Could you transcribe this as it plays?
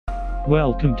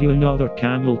Welcome to another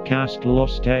Camel Cast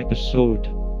Lost episode.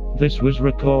 This was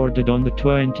recorded on the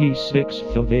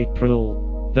 26th of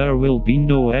April. There will be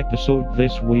no episode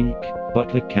this week,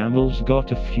 but the Camels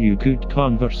got a few good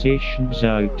conversations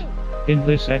out. In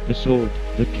this episode,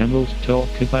 the Camels talk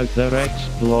about their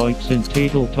exploits in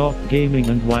tabletop gaming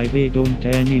and why they don't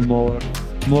anymore.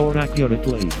 More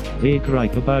accurately, they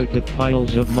gripe about the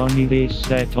piles of money they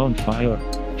set on fire.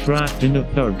 Trapped in a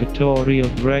purgatory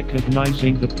of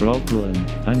recognizing the problem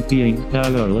and being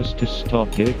powerless to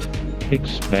stop it.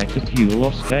 Expect a few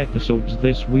lost episodes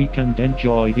this week and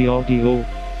enjoy the audio.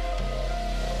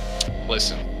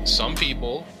 Listen, some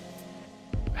people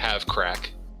have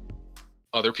crack,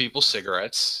 other people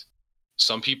cigarettes,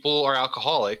 some people are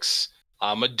alcoholics.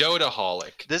 I'm a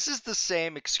Dota-holic. This is the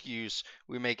same excuse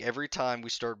we make every time we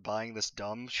start buying this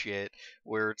dumb shit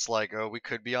where it's like, oh, we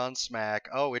could be on Smack.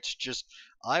 Oh,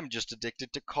 I'm just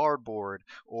addicted to cardboard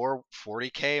or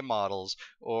 40K models,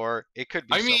 or it could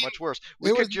be so much worse.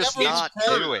 We could just not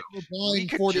do it. We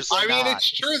could just not. It's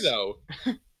true though.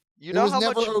 You know how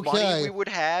much money we would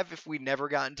have if we never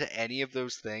got into any of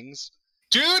those things?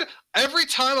 Dude, every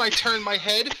time I turn my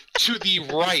head to the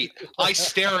right, I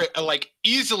stare at like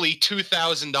easily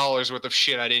 $2,000 worth of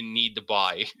shit I didn't need to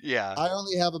buy. Yeah. I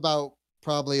only have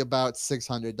probably about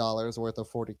 $600 worth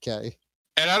of 40K.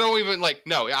 And I don't even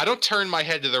I don't turn my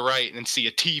head to the right and see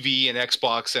a TV, an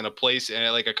Xbox, and a place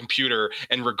and like a computer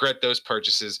and regret those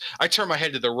purchases. I turn my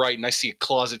head to the right and I see a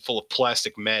closet full of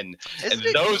plastic men. And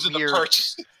those are the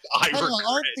purchases I regret.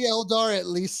 Aren't the Eldar at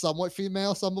least somewhat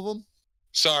female, some of them?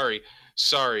 Sorry.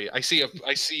 I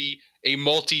see a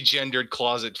multi-gendered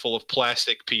closet full of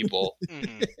plastic people.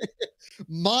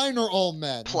 Mine are all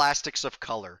men. Plastics of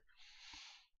color.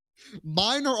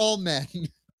 Mine are all men.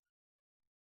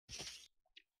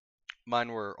 Mine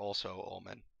were also all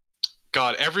men.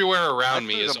 God, everywhere around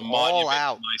me is a monument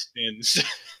to my sins.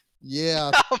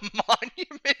 Yeah. A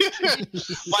monument.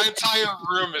 My entire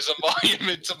room is a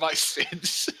monument to my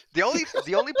sins. The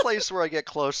only place where I get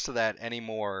close to that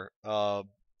anymore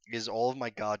is all of my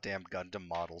goddamn Gundam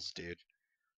models, dude.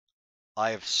 I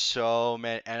have so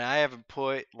many, and I haven't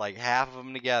put like half of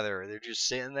them together. They're just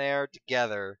sitting there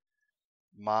together,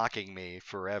 mocking me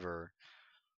forever.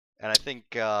 And I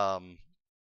think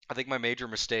my major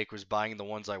mistake was buying the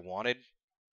ones I wanted.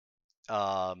 So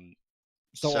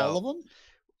all of them?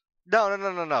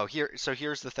 No.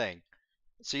 Here's the thing.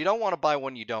 So you don't want to buy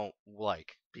one you don't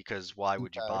like, because why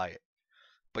would you buy it?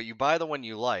 But you buy the one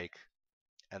you like,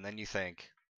 and then you think,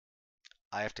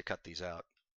 I have to cut these out.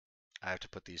 I have to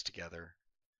put these together.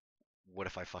 What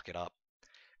if I fuck it up?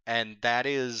 And that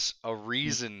is a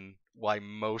reason why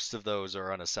most of those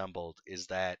are unassembled, is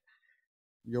that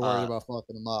you're worried about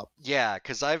fucking them up. Yeah,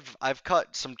 because I've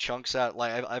cut some chunks out.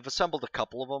 Like I've assembled a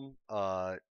couple of them.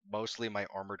 Mostly my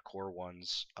Armored Core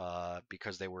ones,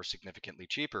 because they were significantly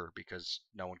cheaper, because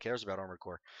no one cares about Armored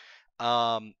Core.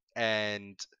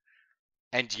 And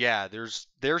yeah, there's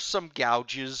some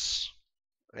gouges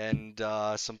and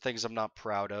some things I'm not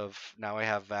proud of. Now I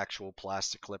have actual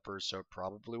plastic clippers, so it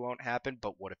probably won't happen,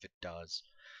 but what if it does?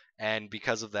 And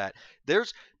because of that,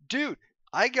 dude,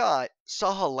 I got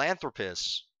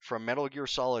Sahelanthropus from Metal Gear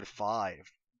Solid 5.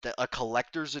 A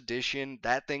collector's edition.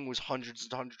 That thing was hundreds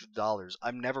and hundreds of dollars.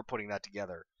 I'm never putting that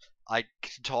together. I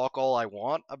can talk all I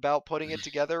want about putting it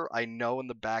together. I know in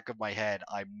the back of my head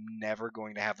I'm never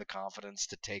going to have the confidence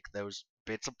to take those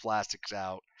bits of plastics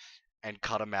out and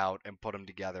cut them out and put them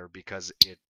together, because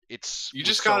it's you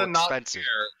just so gotta not expensive.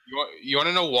 care. You want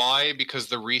to know why? Because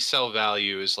the resale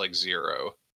value is like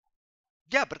 0.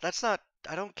 Yeah, but that's not.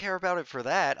 I don't care about it for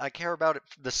that. I care about it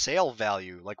for the sale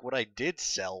value, like what I did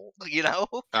sell. You know,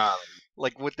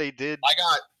 like what they did.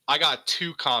 I got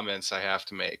 2 comments I have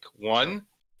to make. One,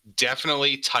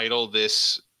 definitely title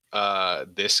this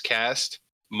cast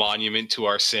 "Monument to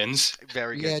Our Sins."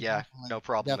 Very good. Yeah, no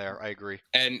problem there. I agree.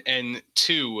 And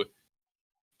 2,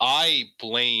 I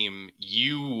blame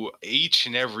you, each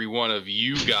and every one of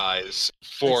you guys,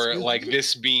 for like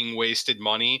this being wasted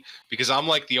money, because I'm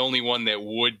like the only one that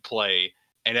would play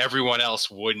and everyone else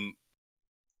wouldn't.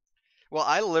 Well,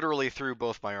 I literally threw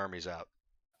both my armies out.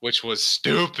 Which was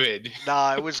stupid.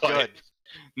 Nah, it was good.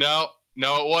 No,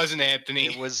 it wasn't, Anthony.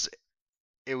 It was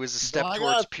a step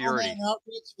towards purity.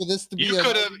 You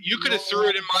could have threw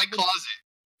it in my closet.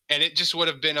 And it just would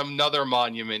have been another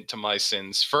monument to my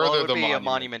sins. Further, it would be a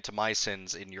monument to my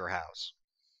sins in your house.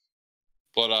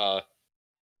 But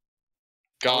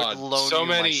God, so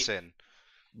many,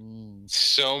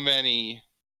 so many.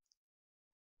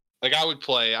 Like I would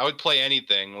play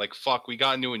anything. Like fuck, we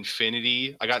got new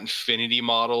Infinity. I got Infinity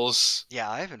models.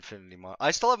 Yeah, I have Infinity models.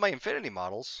 I still have my Infinity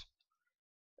models.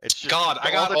 It's just God,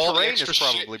 I got the all the terrain extra is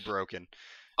shit. probably broken.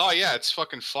 Oh yeah, it's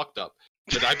fucking fucked up.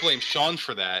 But I blame Sean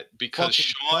for that because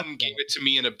Fucking Sean fucked gave up. it to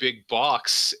me in a big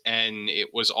box and it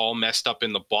was all messed up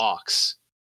in the box.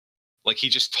 Like he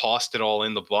just tossed it all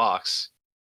in the box.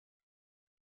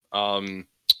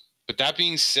 But that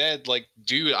being said, like,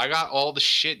 dude, I got all the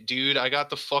shit, dude. I got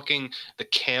the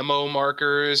camo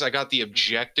markers. I got the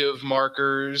objective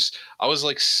markers. I was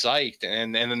like psyched,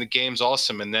 and then the game's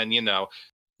awesome. And then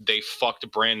they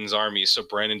fucked Brandon's army, so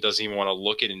Brandon doesn't even want to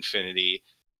look at Infinity.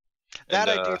 That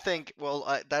And, I do think. Well,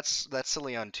 that's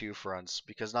silly on two fronts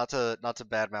because not to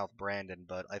badmouth Brandon,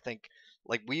 but I think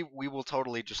like we will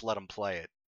totally just let him play it.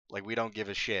 Like we don't give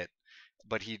a shit,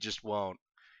 but he just won't.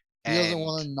 He doesn't And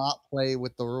want to not play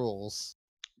with the rules.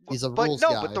 He's a but rules no,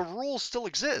 guy. but the rules still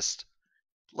exist.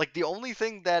 Like the only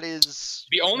thing that is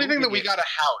the only thing that moving we it- got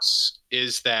a house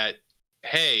is that,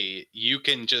 hey, you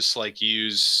can just like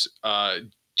use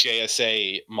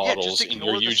JSA yeah, models just in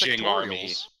your ignore the Yujing army.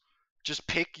 sectorials. Just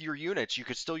pick your units. You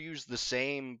could still use the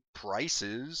same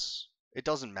prices. It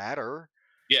doesn't matter.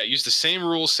 Yeah, use the same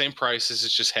rules, same prices.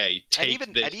 It's just, hey, take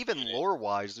this. And even unit. lore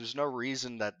wise, there's no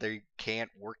reason that they can't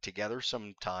work together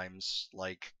sometimes.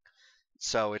 Like,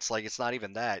 so it's like it's not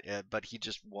even that. But he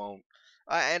just won't.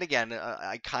 And again,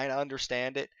 I kind of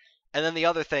understand it. And then the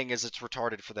other thing is, it's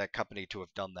retarded for that company to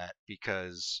have done that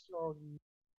because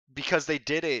they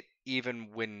did it even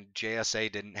when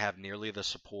JSA didn't have nearly the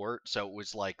support. So it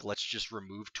was like, let's just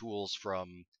remove tools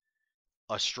from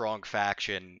a strong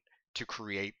faction to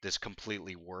create this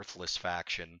completely worthless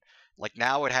faction. Like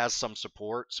now it has some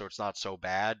support, so it's not so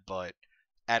bad, but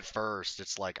at first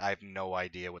it's like I have no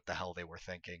idea what the hell they were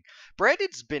thinking.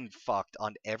 Brandon's been fucked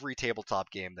on every tabletop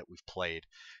game that we've played,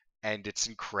 and it's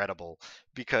incredible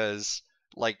because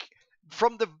like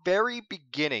from the very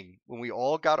beginning when we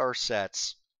all got our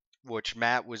sets, which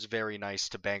Matt was very nice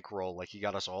to bankroll, like he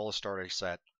got us all a starter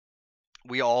set.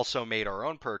 We also made our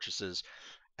own purchases,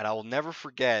 and I will never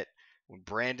forget when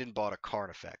Brandon bought a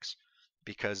Carnifex,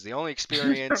 because the only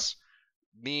experience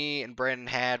me and Brandon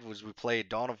had was we played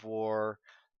Dawn of War,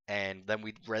 and then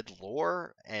we read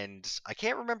lore, and I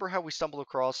can't remember how we stumbled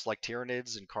across like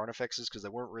Tyranids and Carnifexes because they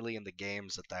weren't really in the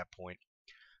games at that point.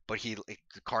 But the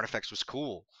Carnifex was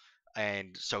cool,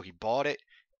 and so he bought it,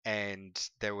 and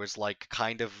there was like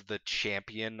kind of the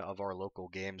champion of our local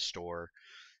game store,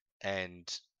 and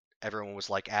everyone was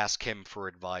like, ask him for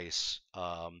advice.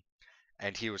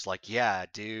 And he was like, yeah,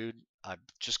 dude, I've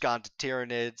just gone to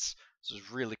Tyranids. This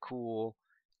is really cool.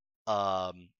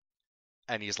 Um,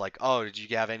 and he's like, oh, did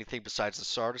you have anything besides the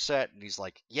starter set? And he's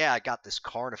like, yeah, I got this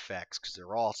Carnifex because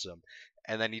they're awesome.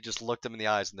 And then he just looked them in the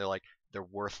eyes and they're like, they're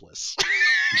worthless.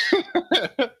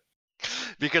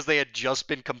 Because they had just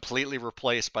been completely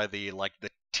replaced by the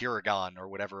Tyragon or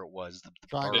whatever it was. The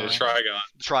Trigon. The bird. Trigon.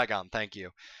 Trigon, thank you.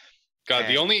 God, the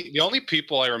And- only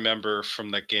people I remember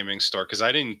from that gaming store, because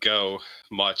I didn't go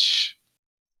much.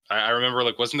 I remember,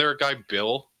 like, wasn't there a guy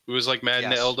Bill who was like mad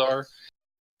into Yes. Eldar?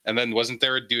 And then wasn't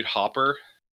there a dude Hopper?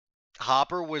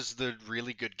 Hopper was the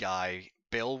really good guy.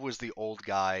 Bill was the old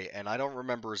guy, and I don't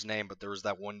remember his name, but there was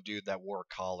that one dude that wore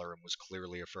a collar and was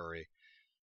clearly a furry.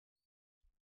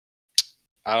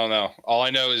 I don't know. All I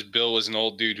know is Bill was an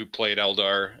old dude who played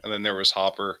Eldar, and then there was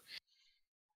Hopper.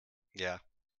 Yeah.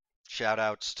 Shout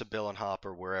outs to Bill and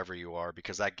Hopper wherever you are,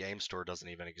 because that game store doesn't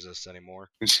even exist anymore.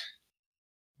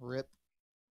 Rip.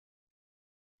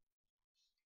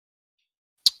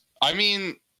 I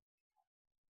mean,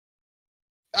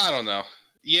 I don't know.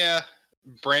 Yeah,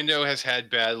 Brando has had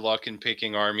bad luck in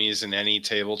picking armies in any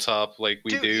tabletop like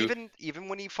we Dude, do. even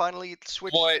when he finally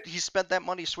switched, But- he spent that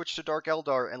money, switched to Dark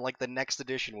Eldar, and like the next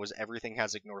edition was everything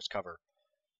has ignores cover.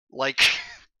 Like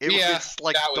it Yeah, was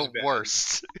like that was the bad.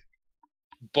 worst.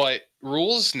 But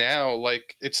rules now,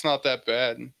 like, it's not that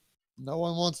bad. No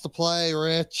one wants to play,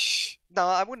 Rich. No,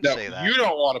 I wouldn't No, say that. you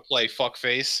don't want to play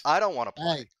fuckface. I don't want to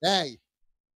play. Hey.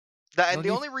 And No the need-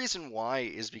 only reason why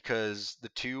is because the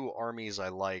two armies I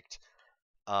liked,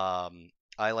 I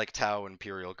like Tau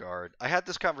Imperial Guard. I had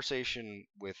this conversation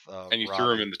with And you Robbie.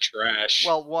 threw him in the trash.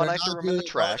 Well, one, They're I threw not him in the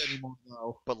doing well trash, anymore,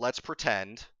 though. but let's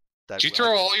pretend that Did you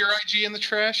throw all your IG in the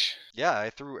trash? yeah, I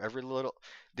threw every little.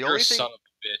 The You're only a thing, son of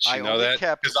a bitch. I You know only that?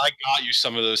 kept- Because I got you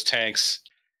some of those tanks.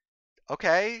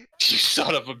 okay, You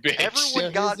son of a bitch. everyone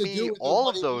Here's got the me deal, all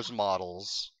of nobody those wants-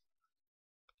 models.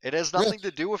 It has nothing Rich,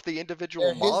 to do with the individual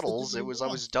here's the models. deal It was I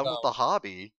was wants, done with though. the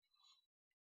hobby.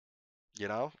 You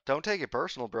know, don't take it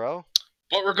personal, bro.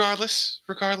 But regardless,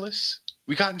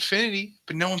 we got Infinity,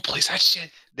 but no one plays that shit.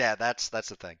 Yeah, that's the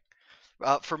thing.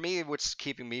 For me, what's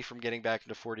keeping me from getting back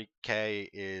into 40K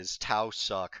is Tau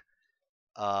suck.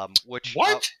 Which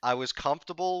What? I was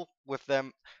comfortable with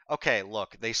them. Okay,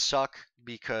 look, they suck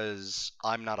because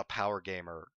I'm not a power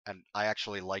gamer, and I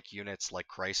actually like units like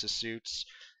Crisis Suits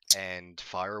and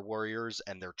Fire Warriors,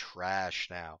 and they're trash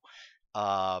now.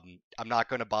 I'm not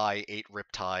going to buy 8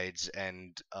 Riptides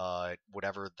and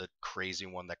whatever the crazy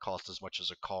one that costs as much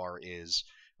as a car is.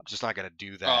 I'm just not going to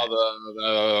do that.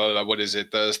 Oh, what is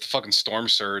it? The fucking Storm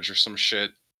Surge or some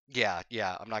shit. Yeah,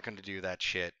 I'm not going to do that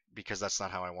shit because that's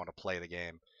not how I want to play the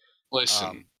game.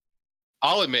 Listen,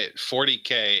 I'll admit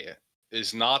 40K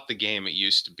is not the game it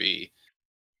used to be,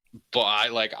 but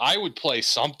I would play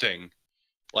something.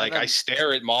 Like I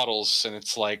stare at models and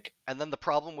it's like. And then the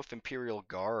problem with Imperial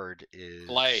Guard is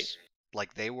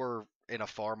like they were in a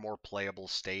far more playable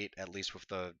state, at least with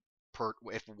the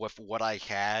with what I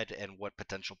had and what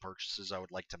potential purchases I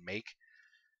would like to make.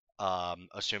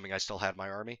 Assuming I still had my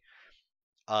army.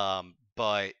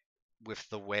 But with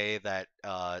the way that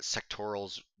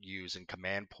sectorals use and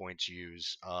command points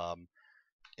use,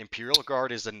 Imperial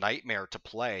Guard is a nightmare to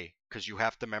play because you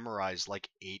have to memorize like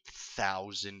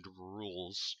 8,000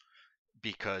 rules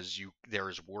because there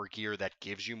is war gear that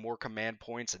gives you more command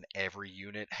points, and every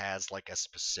unit has like a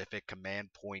specific command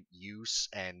point use,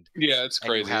 and yeah, it's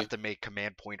crazy. And you have to make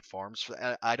command point farms for.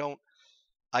 The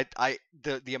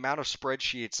amount of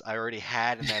spreadsheets I already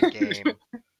had in that game,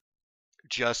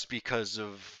 just because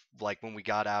of like when we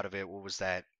got out of it, what was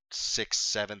that, 6th,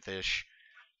 7th ish,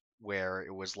 where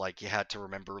it was like you had to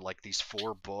remember like these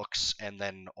 4 books, and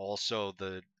then also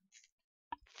the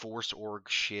Force Org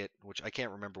shit, which I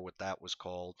can't remember what that was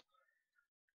called,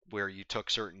 where you took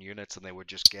certain units and they would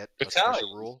just get a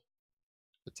special rule.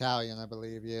 Battalion, I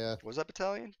believe, yeah. Was that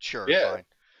Battalion? Sure, yeah. Fine.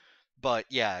 But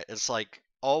yeah, it's like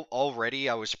already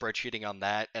I was spreadsheeting on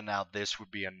that, and now this would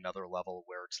be another level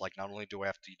where it's like not only do I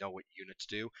have to know what units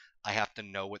do, I have to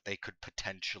know what they could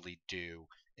potentially do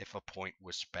if a point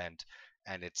was spent,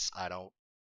 and I don't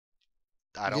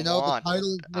the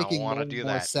title's making more and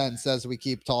more sense as we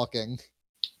keep talking.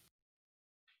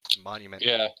 Monument.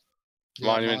 Yeah.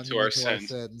 Monument to our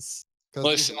sins.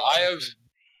 Listen,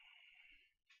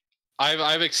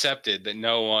 I've accepted that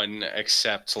no one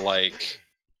except like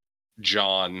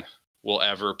John will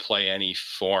ever play any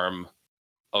form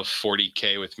of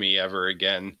 40K with me ever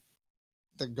again.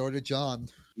 Then go to John.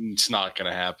 It's not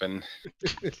gonna happen.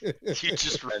 You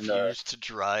just refuse to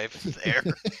drive there.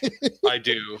 I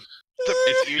do.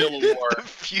 The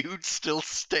feud still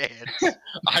stands.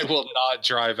 I will not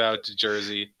drive out to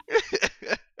Jersey.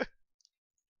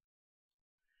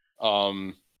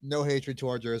 No hatred to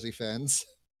our Jersey fans.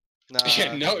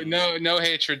 Yeah, no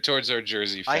hatred towards our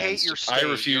Jersey fans. I hate your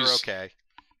state. You're okay.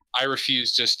 I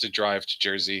refuse just to drive to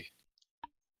Jersey.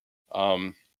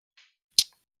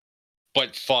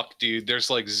 But fuck, dude, there's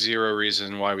like zero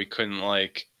reason why we couldn't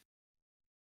like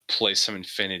play some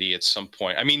Infinity at some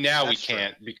point. I mean, now we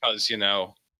can't because, you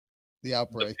know, the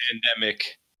outbreak, the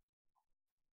pandemic.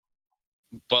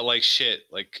 But like shit,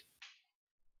 like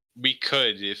we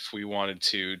could if we wanted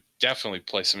to definitely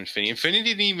play some Infinity.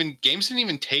 Games didn't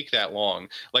even take that long.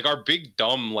 Like our big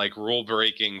dumb like rule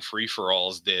breaking free for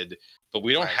alls did, but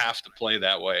we don't have to play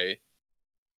that way.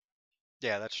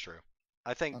 Yeah, that's true.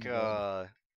 I think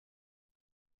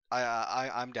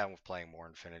I'm down with playing more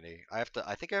Infinity. I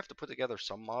think I have to put together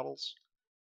some models.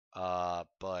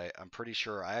 But I'm pretty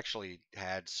sure I actually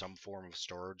had some form of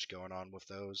storage going on with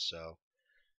those, so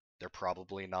they're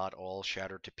probably not all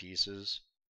shattered to pieces.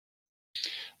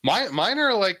 Mine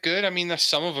are like good. I mean,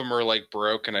 some of them are like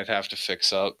broke and I'd have to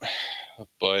fix up.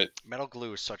 But metal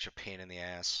glue is such a pain in the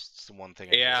ass. It's the one thing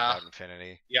I hate about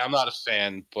Infinity. Yeah, I'm not a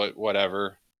fan, but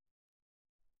whatever.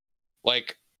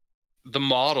 Like the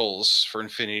models for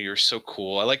Infinity are so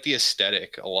cool. I like the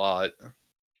aesthetic a lot.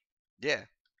 Yeah.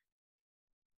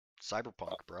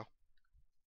 Cyberpunk, bro.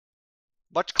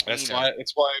 Much cleaner.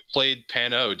 That's why I played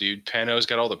Pano, dude. Pano's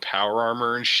got all the power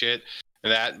armor and shit.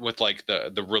 And that with like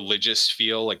the religious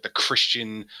feel, like the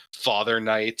Christian Father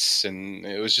Knights, and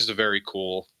it was just a very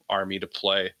cool army to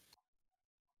play.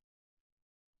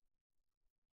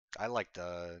 I like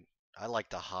the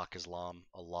Hawk Islam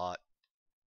a lot.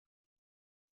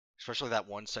 Especially that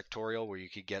one sectorial where you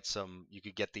could get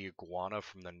the iguana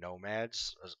from the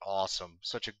nomads. It was awesome.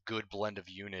 Such a good blend of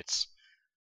units.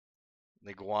 The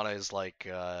iguana is like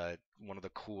one of the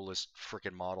coolest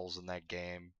freaking models in that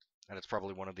game, and it's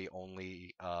probably one of the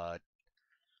only what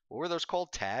were those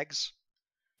called? Tags?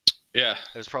 Yeah.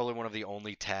 It was probably one of the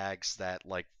only tags that,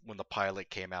 like, when the pilot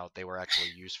came out, they were actually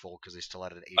useful because they still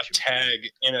had an HMP. A tag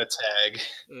in a tag.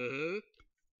 Mm-hmm.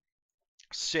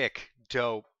 Sick,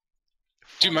 dope.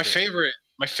 Dude, my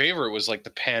favorite was like the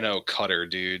Pano cutter,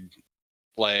 dude.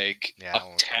 Like a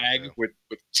tag with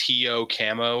TO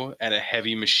camo and a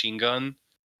heavy machine gun.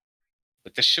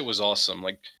 Like, this shit was awesome.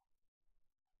 Like,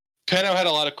 Peno had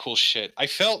a lot of cool shit. I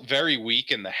felt very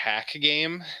weak in the hack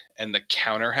game and the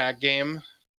counter hack game,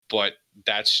 but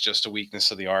that's just a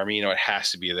weakness of the army. You know, it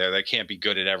has to be there. They can't be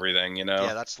good at everything, you know?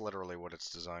 Yeah, that's literally what it's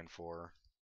designed for.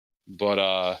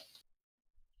 But,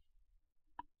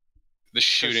 the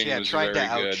shooting was trying very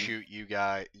to good. outshoot you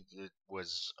guys, it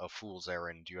was a fool's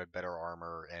errand. You had better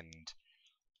armor and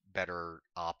better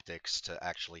optics to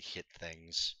actually hit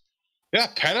things. Yeah,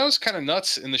 Peno's kind of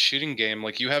nuts in the shooting game.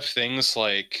 Like, you have things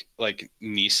like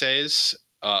Nise's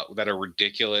that are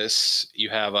ridiculous. You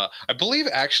have I believe,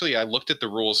 actually, I looked at the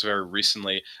rules very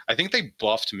recently. I think they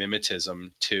buffed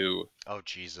mimetism too. Oh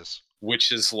Jesus!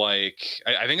 Which is like,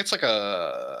 I think it's like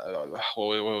a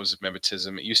what was it,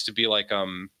 mimetism? It used to be like a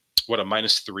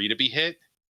 -3 to be hit.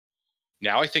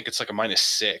 Now I think it's like a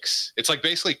 -6. It's like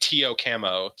basically TO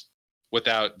camo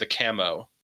without the camo.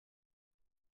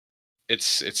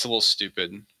 It's a little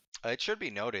stupid. It should be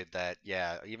noted that,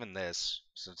 yeah, even this,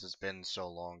 since it's been so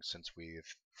long since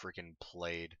we've freaking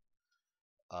played,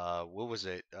 what was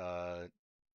it?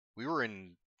 We were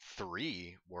in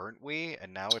 3, weren't we?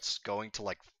 And now it's going to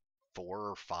like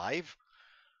 4 or 5?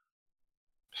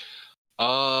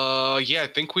 Yeah,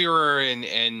 I think we were in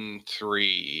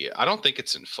N3. I don't think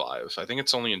it's in 5. I think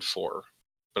it's only in 4,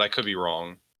 but I could be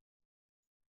wrong.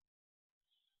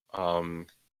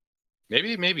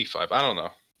 Maybe 5. I don't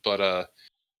know, but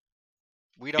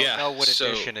we don't yeah, know what so,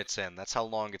 edition it's in. That's how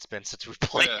long it's been since we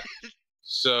played. Yeah.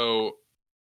 So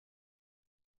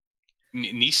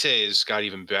Nise's got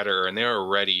even better, and they're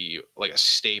already like a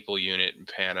staple unit in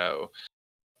Pano.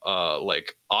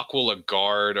 Like Aquila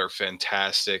Guard are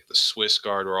fantastic. The Swiss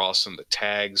Guard were awesome. The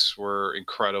tags were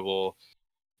incredible.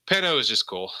 Pano is just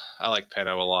cool. I like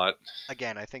Pano a lot.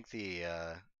 Again, I think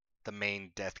the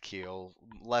main death keel,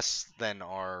 less than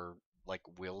our like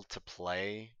will to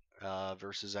play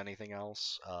versus anything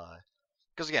else.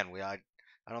 Because again,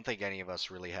 I don't think any of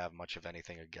us really have much of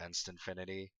anything against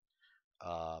Infinity,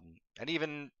 and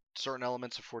even certain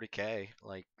elements of 40K.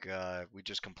 Like we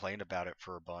just complained about it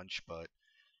for a bunch, but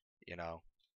you know,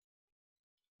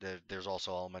 there's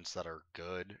also elements that are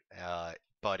good.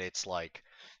 But it's like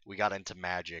we got into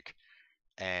Magic,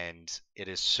 and it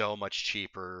is so much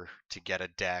cheaper to get a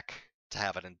deck, to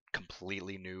have a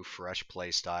completely new, fresh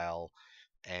play style,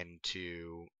 and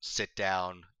to sit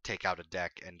down, take out a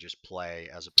deck, and just play,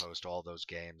 as opposed to all those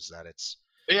games that it's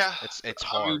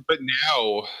hard. I mean, but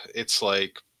now it's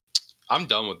like I'm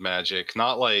done with Magic.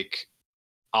 Not like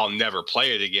I'll never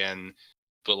play it again,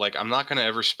 but like I'm not gonna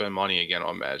ever spend money again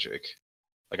on Magic.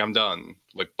 Like, I'm done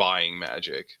like buying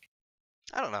Magic.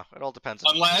 I don't know. It all depends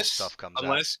on how stuff comes out.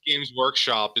 Unless Games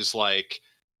Workshop is like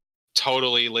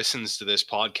totally listens to this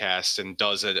podcast and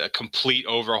does a complete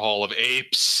overhaul of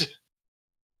Apes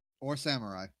or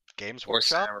Samurai. Games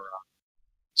Workshop.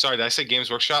 Sorry, did I say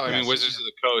Games Workshop? Yes. I mean Wizards of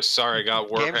the Coast. Sorry, I got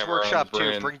Warhammer. Games Workshop on the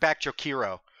brain. too. Bring back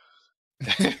Jokiro.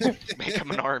 Make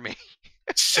him an army.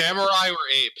 Samurai or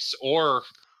Apes, or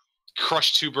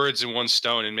crush 2 birds in 1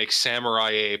 stone and make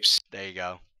Samurai Apes. There you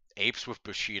go. Apes with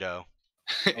Bushido.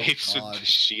 Apes with God.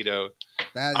 Bushido.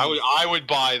 That I would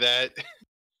buy that.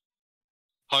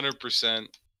 100%.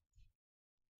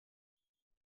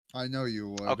 I know you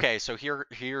would. Okay, so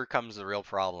here comes the real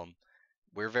problem.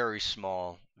 We're very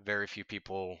small. Very few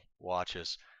people watch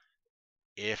us.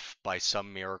 If by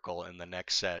some miracle in the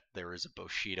next set there is a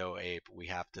Bushido ape, we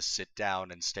have to sit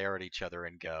down and stare at each other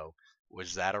and go,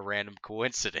 was that a random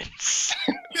coincidence?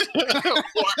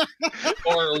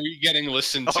 or are we getting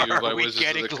listened to by Wizards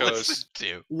of the Coast?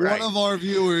 One of our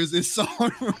viewers is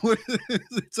someone from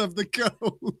Wizards of the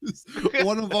Coast.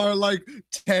 One of our like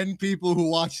 10 people who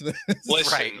watch this.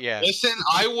 Listen, right, yeah. Listen,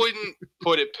 I wouldn't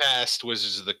put it past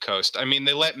Wizards of the Coast. I mean,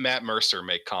 they let Matt Mercer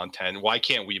make content. Why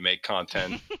can't we make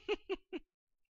content?